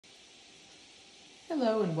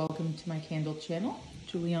Hello and welcome to my candle channel.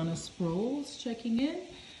 Juliana Sproles checking in.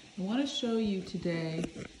 I want to show you today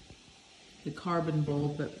the carbon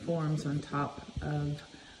bulb that forms on top of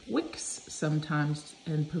wicks sometimes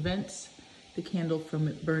and prevents the candle from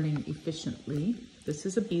it burning efficiently. This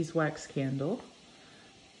is a beeswax candle.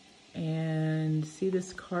 And see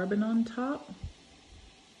this carbon on top?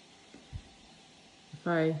 If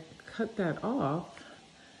I cut that off,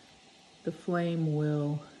 the flame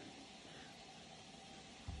will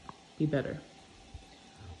be better.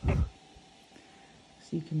 So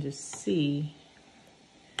you can just see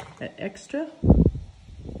that extra.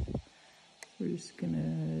 We're just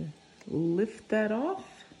gonna lift that off.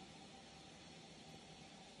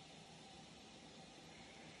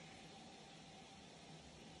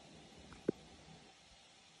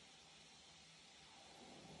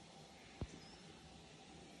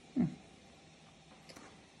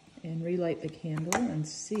 And relight the candle and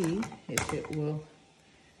see if it will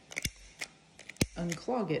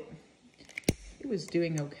unclog it. It was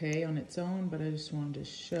doing okay on its own, but I just wanted to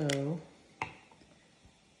show.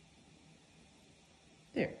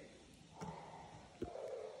 There.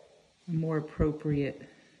 A more appropriate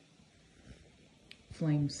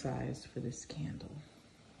flame size for this candle.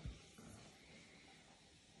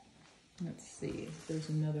 Let's see if there's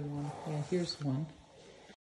another one. Yeah, here's one.